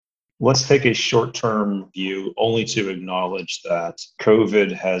Let's take a short-term view only to acknowledge that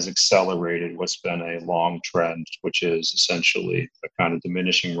COVID has accelerated what's been a long trend, which is essentially the kind of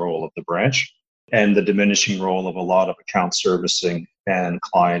diminishing role of the branch and the diminishing role of a lot of account servicing and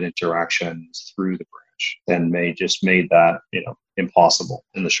client interactions through the branch, and made that, impossible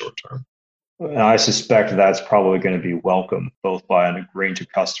in the short term. And I suspect that's probably going to be welcome both by a range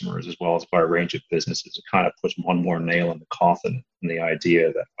of customers as well as by a range of businesses. It kind of puts one more nail in the coffin in the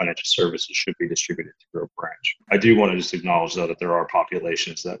idea that financial services should be distributed through a branch. I do want to just acknowledge, though, that there are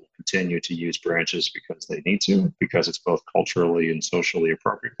populations that will continue to use branches because they need to, because it's both culturally and socially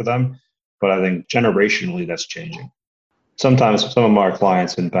appropriate for them. But I think generationally, that's changing. Sometimes some of my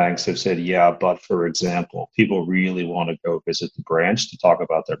clients in banks have said, yeah, but for example, people really want to go visit the branch to talk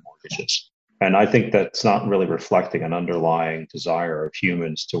about their mortgages. And I think that's not really reflecting an underlying desire of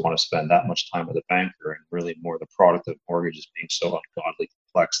humans to want to spend that much time with a banker, and really more the product of mortgages being so ungodly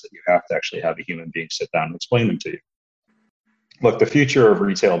complex that you have to actually have a human being sit down and explain them to you. Look, the future of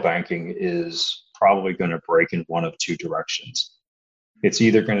retail banking is probably going to break in one of two directions. It's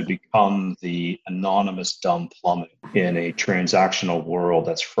either going to become the anonymous dumb plumbing in a transactional world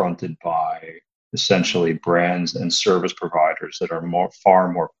that's fronted by essentially brands and service providers that are far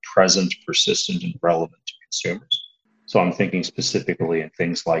more present, persistent, and relevant to consumers. So I'm thinking specifically in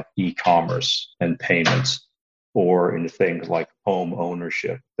things like e-commerce and payments, or in things like home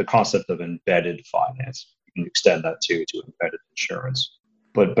ownership, the concept of embedded finance. You can extend that to embedded insurance.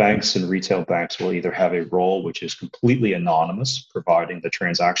 But banks and retail banks will either have a role which is completely anonymous, providing the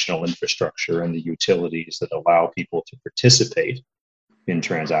transactional infrastructure and the utilities that allow people to participate in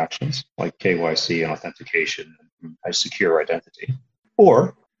transactions like KYC and authentication and a secure identity.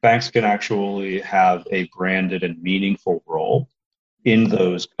 Or banks can actually have a branded and meaningful role in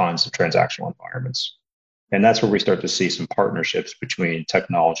those kinds of transactional environments. And that's where we start to see some partnerships between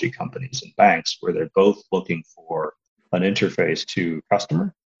technology companies and banks, where they're both looking for an interface to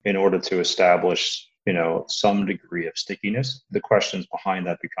customer in order to establish, some degree of stickiness. The questions behind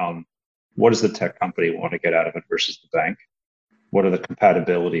that become, what does the tech company want to get out of it versus the bank? What are the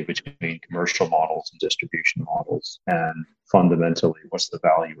compatibility between commercial models and distribution models? And fundamentally, what's the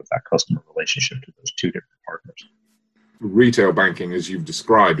value of that customer relationship to those two different partners? Retail banking, as you've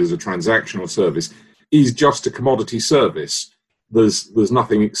described as a transactional service, is just a commodity service. There's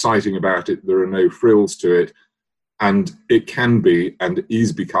nothing exciting about it. There are no frills to it. And it can be and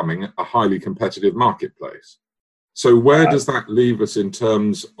is becoming a highly competitive marketplace. So where does that leave us in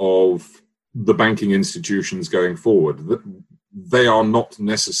terms of the banking institutions going forward? They are not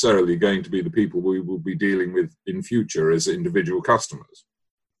necessarily going to be the people we will be dealing with in future as individual customers.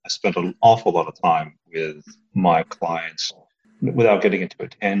 I spent an awful lot of time with my clients, without getting into a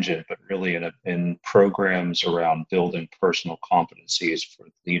tangent, but really in programs around building personal competencies for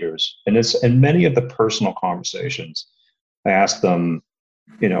leaders. And in many of the personal conversations, I asked them,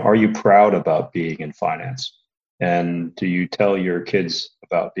 are you proud about being in finance? And do you tell your kids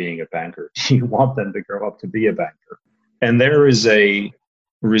about being a banker? Do you want them to grow up to be a banker? And there is a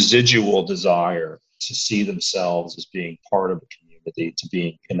residual desire to see themselves as being part of a community, to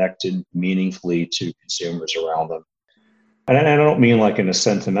being connected meaningfully to consumers around them. And I don't mean like in a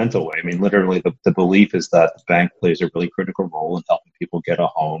sentimental way. I mean, literally, the belief is that the bank plays a really critical role in helping people get a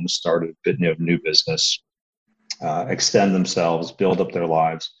home, start a new business, extend themselves, build up their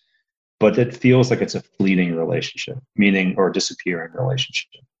lives. But it feels like it's a fleeting relationship, or disappearing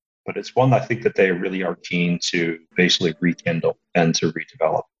relationship. But it's one I think that they really are keen to basically rekindle and to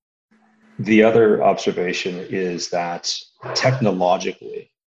redevelop. The other observation is that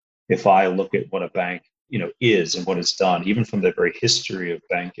technologically, if I look at what a bank is and what it's done, even from the very history of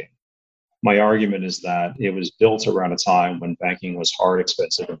banking, my argument is that it was built around a time when banking was hard,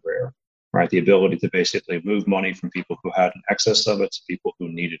 expensive, and rare, right? The ability to basically move money from people who had an excess of it to people who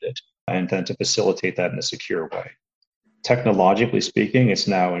needed it, and then to facilitate that in a secure way. Technologically speaking, it's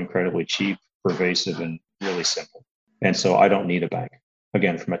now incredibly cheap, pervasive, and really simple. And so I don't need a bank,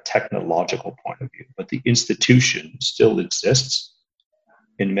 again, from a technological point of view. But the institution still exists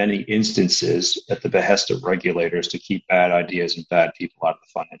in many instances at the behest of regulators to keep bad ideas and bad people out of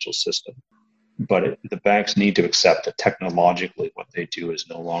the financial system. But the banks need to accept that technologically what they do is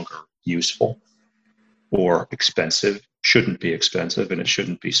no longer useful or expensive, shouldn't be expensive, and it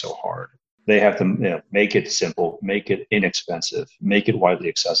shouldn't be so hard. They have to make it simple, make it inexpensive, make it widely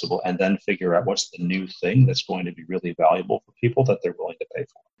accessible, and then figure out what's the new thing that's going to be really valuable for people that they're willing to pay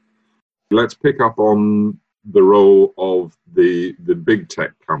for. Let's pick up on the role of the big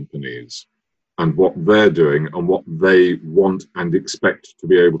tech companies and what they're doing and what they want and expect to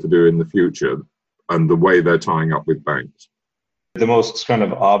be able to do in the future and the way they're tying up with banks. The most kind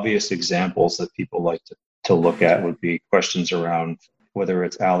of obvious examples that people like to look at would be questions around whether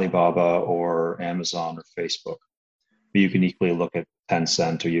it's Alibaba or Amazon or Facebook. You can equally look at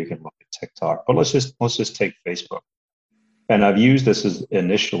Tencent or you can look at TikTok. But let's just take Facebook. And I've used this as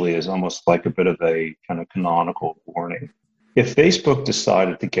initially as almost like a bit of a kind of canonical warning. If Facebook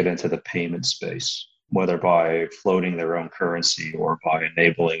decided to get into the payment space, whether by floating their own currency or by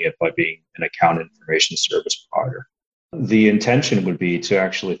enabling it by being an account information service provider, the intention would be to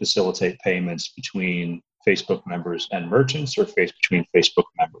actually facilitate payments between Facebook members and merchants or between Facebook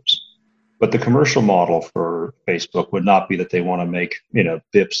members. But the commercial model for Facebook would not be that they want to make,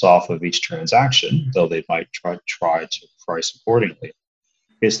 bips off of each transaction, though they might try to price accordingly.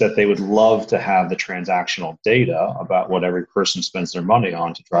 Is that they would love to have the transactional data about what every person spends their money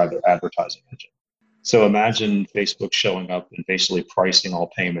on to drive their advertising engine. So imagine Facebook showing up and basically pricing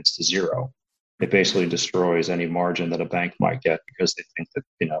all payments to zero. It basically destroys any margin that a bank might get because they think that,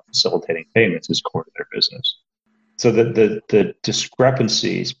 facilitating payments is core to their business. So the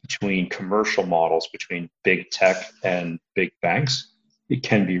discrepancies between commercial models between big tech and big banks, it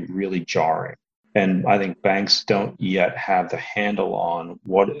can be really jarring. And I think banks don't yet have the handle on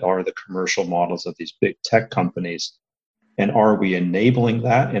what are the commercial models of these big tech companies. And are we enabling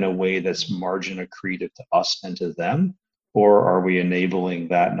that in a way that's margin accretive to us and to them? Or are we enabling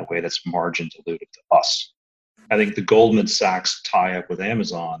that in a way that's margin dilutive to us? I think the Goldman Sachs tie-up with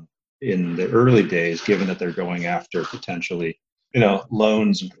Amazon in the early days, given that they're going after potentially,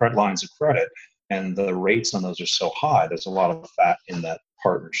 loans and credit lines of credit, and the rates on those are so high, there's a lot of fat in that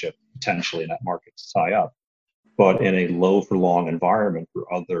partnership, potentially in that market to tie up. But in a low for long environment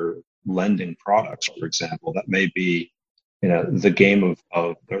for other lending products, for example, that may be, the game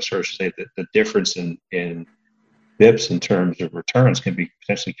of or sort of say that the difference in bips in terms of returns can be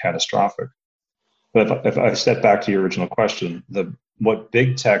potentially catastrophic. But if I step back to your original question, what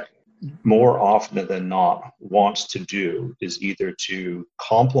big tech more often than not wants to do is either to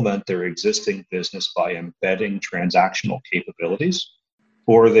complement their existing business by embedding transactional capabilities,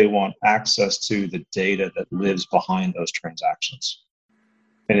 or they want access to the data that lives behind those transactions.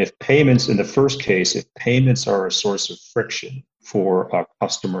 And if payments, in the first case, if payments are a source of friction for a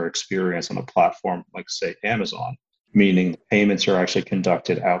customer experience on a platform like, say, Amazon, meaning payments are actually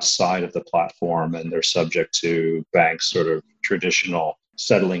conducted outside of the platform and they're subject to banks' sort of traditional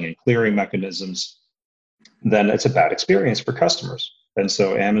settling and clearing mechanisms, then it's a bad experience for customers. And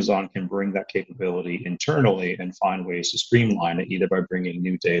so Amazon can bring that capability internally and find ways to streamline it, either by bringing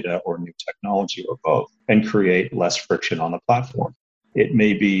new data or new technology or both, and create less friction on the platform. It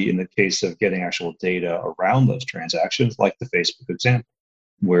may be in the case of getting actual data around those transactions, like the Facebook example,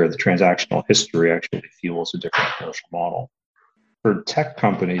 where the transactional history actually fuels a different commercial model. For tech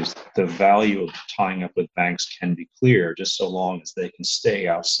companies, the value of tying up with banks can be clear just so long as they can stay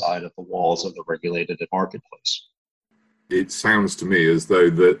outside of the walls of the regulated marketplace. It sounds to me as though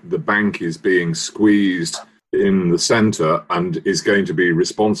the bank is being squeezed in the center and is going to be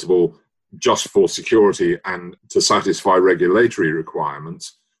responsible just for security and to satisfy regulatory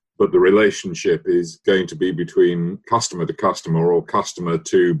requirements, but the relationship is going to be between customer to customer or customer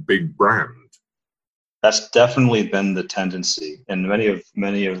to big brand. That's definitely been the tendency, and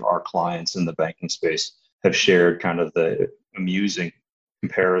many of our clients in the banking space have shared kind of the amusing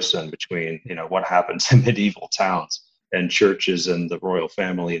comparison between what happens in medieval towns and churches and the royal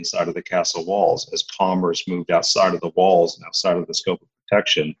family inside of the castle walls. As commerce moved outside of the walls and outside of the scope of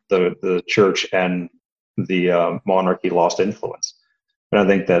protection, the church and the monarchy lost influence. And I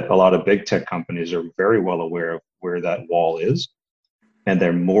think that a lot of big tech companies are very well aware of where that wall is. And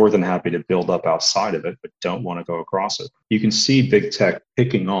they're more than happy to build up outside of it, but don't want to go across it. You can see big tech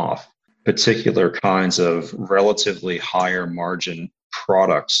picking off particular kinds of relatively higher margin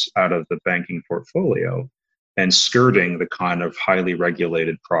products out of the banking portfolio and skirting the kind of highly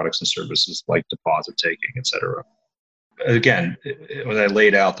regulated products and services like deposit taking, et cetera. Again, when I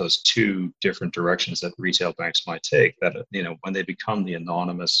laid out those two different directions that retail banks might take, that when they become the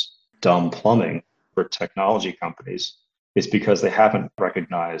anonymous dumb plumbing for technology companies, it's because they haven't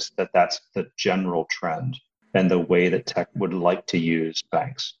recognized that that's the general trend and the way that tech would like to use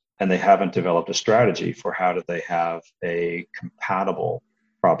banks. And they haven't developed a strategy for how do they have a compatible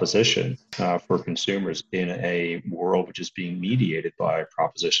proposition for consumers in a world which is being mediated by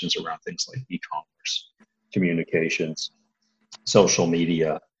propositions around things like e-commerce, communications, social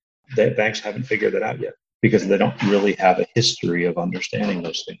media. Banks haven't figured that out yet because they don't really have a history of understanding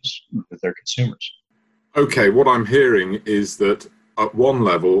those things with their consumers. Okay, what I'm hearing is that at one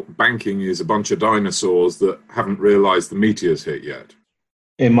level, banking is a bunch of dinosaurs that haven't realized the meteor's hit yet.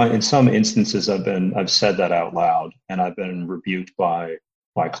 In some instances, I've said that out loud, and I've been rebuked by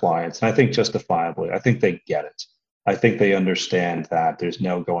clients, and I think justifiably. I think they get it. I think they understand that there's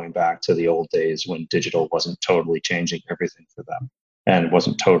no going back to the old days when digital wasn't totally changing everything for them and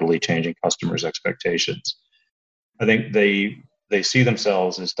wasn't totally changing customers' expectations. I think they see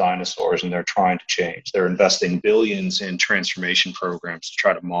themselves as dinosaurs and they're trying to change. They're investing billions in transformation programs to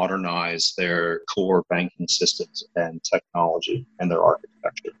try to modernize their core banking systems and technology and their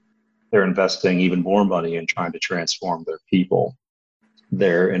architecture. They're investing even more money in trying to transform their people.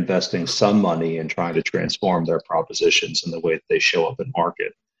 They're investing some money in trying to transform their propositions and the way that they show up in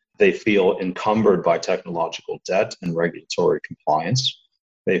market. They feel encumbered by technological debt and regulatory compliance.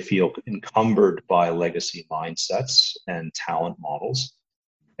 They feel encumbered by legacy mindsets and talent models.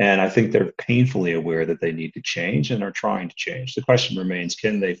 And I think they're painfully aware that they need to change and are trying to change. The question remains,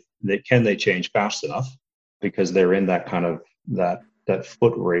 can they change fast enough? Because they're in that kind of that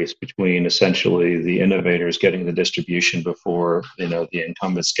foot race between essentially the innovators getting the distribution before the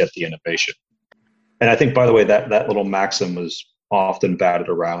incumbents get the innovation. And I think, by the way, that little maxim was often batted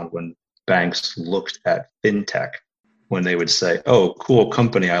around when banks looked at fintech, when they would say, oh, cool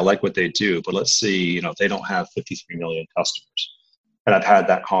company, I like what they do, but let's see, they don't have 53 million customers. And I've had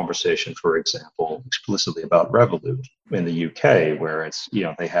that conversation, for example, explicitly about Revolut in the UK, where it's,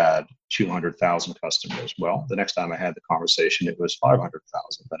 they had 200,000 customers. Well, the next time I had the conversation, it was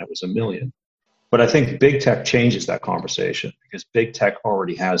 500,000, then it was 1 million. But I think big tech changes that conversation because big tech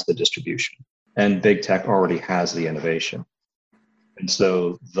already has the distribution and big tech already has the innovation. And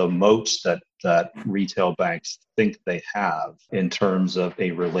so the moats that retail banks think they have in terms of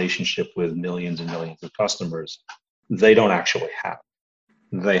a relationship with millions and millions of customers, they don't actually have.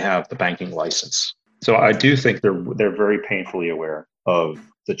 They have the banking license. So I do think they're very painfully aware of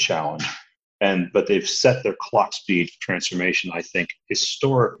the challenge, but they've set their clock speed transformation, I think,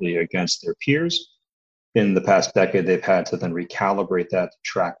 historically against their peers. In the past decade, they've had to then recalibrate that to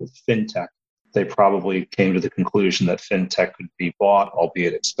track with fintech. They probably came to the conclusion that fintech could be bought,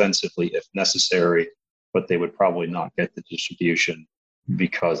 albeit expensively if necessary, but they would probably not get the distribution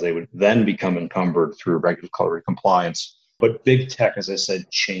because they would then become encumbered through regulatory compliance. But big tech, as I said,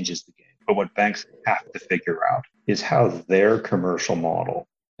 changes the game. But what banks have to figure out is how their commercial model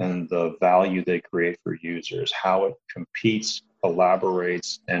and the value they create for users, how it competes,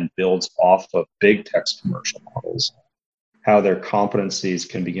 collaborates, and builds off of big tech's commercial models, how their competencies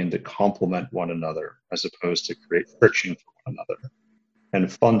can begin to complement one another as opposed to create friction for one another.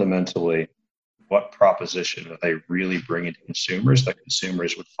 And fundamentally, what proposition are they really bringing to consumers that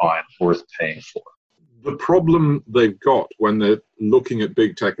consumers would find worth paying for? The problem they've got when they're looking at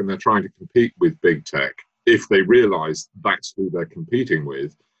big tech and they're trying to compete with big tech, if they realize that's who they're competing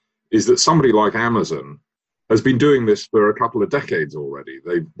with, is that somebody like Amazon has been doing this for a couple of decades already.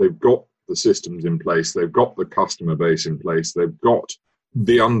 They've got the systems in place, they've got the customer base in place, they've got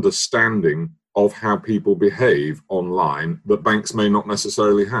the understanding of how people behave online that banks may not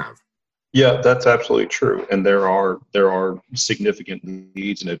necessarily have. Yeah, that's absolutely true. And there are significant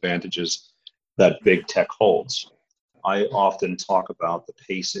leads and advantages that big tech holds. I often talk about the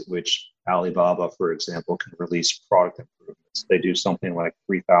pace at which Alibaba, for example, can release product improvements. They do something like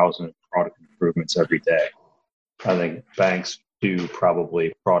 3,000 product improvements every day. I think banks do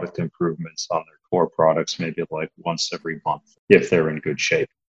probably product improvements on their core products maybe like once every month if they're in good shape.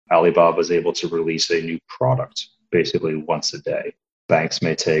 Alibaba is able to release a new product basically once a day. Banks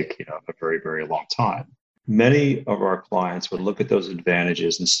may take a very, very long time. Many of our clients would look at those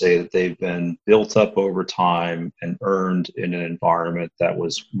advantages and say that they've been built up over time and earned in an environment that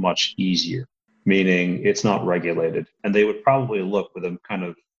was much easier, meaning it's not regulated. And they would probably look with a kind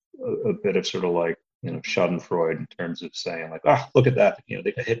of a bit of sort of like, Schadenfreude in terms of saying like, oh, look at that,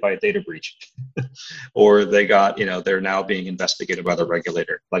 they got hit by a data breach or they got, they're now being investigated by the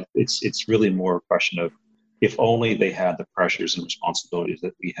regulator. Like it's really more a question of, if only they had the pressures and responsibilities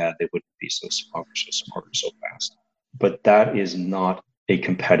that we had, they wouldn't be so smart or so fast. But that is not a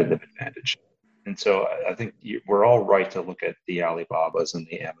competitive advantage. And so I think we're all right to look at the Alibabas and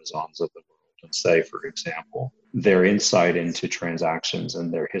the Amazons of the world and say, for example, their insight into transactions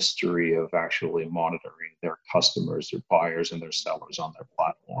and their history of actually monitoring their customers, their buyers, and their sellers on their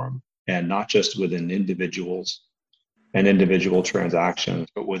platform, and not just within individuals and individual transactions,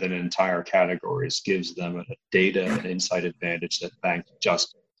 but within entire categories, gives them a data and insight advantage that banks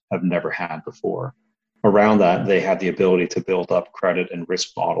just have never had before. Around that, they have the ability to build up credit and risk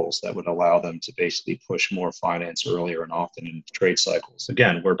models that would allow them to basically push more finance earlier and often in trade cycles.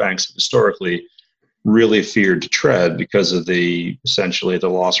 Again, where banks have historically really feared to tread because of essentially the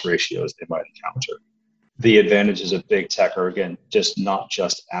loss ratios they might encounter. The advantages of big tech are, again, just not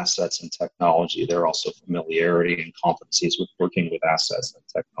just assets and technology. They're also familiarity and competencies with working with assets and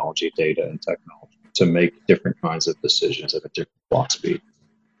technology, data and technology to make different kinds of decisions at a different clock speed.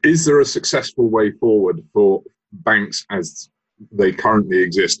 Is there a successful way forward for banks as they currently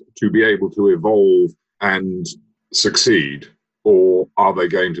exist to be able to evolve and succeed, or are they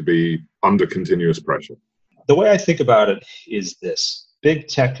going to be under continuous pressure? The way I think about it is this. Big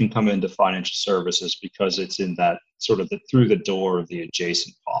tech can come into financial services because it's in that sort of through the door of the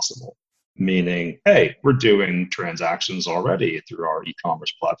adjacent possible, meaning, hey, we're doing transactions already through our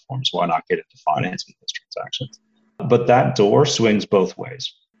e-commerce platforms. Why not get into financing those transactions? But that door swings both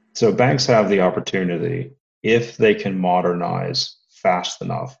ways. So banks have the opportunity, if they can modernize fast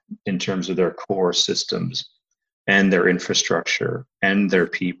enough in terms of their core systems and their infrastructure and their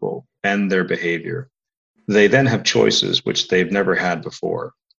people and their behavior, they then have choices which they've never had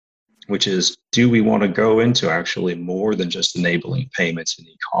before, which is, do we want to go into actually more than just enabling payments in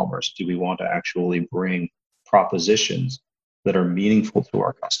e-commerce? Do we want to actually bring propositions that are meaningful to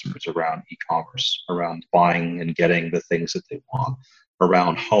our customers around e-commerce, around buying and getting the things that they want,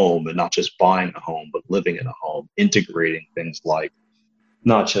 around home and not just buying a home, but living in a home, integrating things like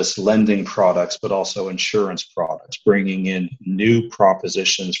not just lending products, but also insurance products, bringing in new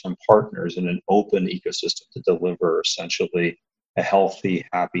propositions from partners in an open ecosystem to deliver essentially a healthy,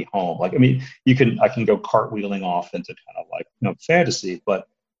 happy home. Like, I mean, I can go cartwheeling off into kind of like, fantasy, but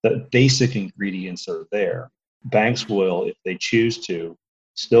the basic ingredients are there. Banks will, if they choose to,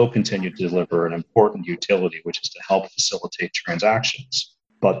 still continue to deliver an important utility, which is to help facilitate transactions.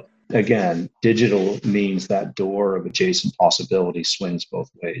 But again, digital means that door of adjacent possibility swings both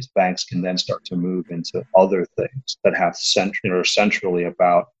ways. Banks can then start to move into other things that have centrally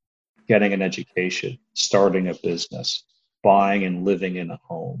about getting an education, starting a business, buying and living in a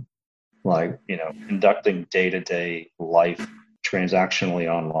home, like, conducting day-to-day life transactionally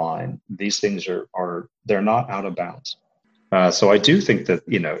online. These things they're not out of bounds. So I do think that,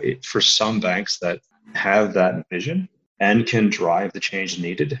 for some banks that have that vision and can drive the change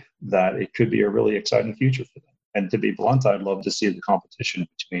needed, that it could be a really exciting future for them. And to be blunt, I'd love to see the competition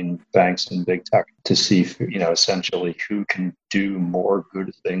between banks and big tech to see, essentially who can do more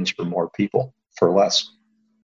good things for more people for less.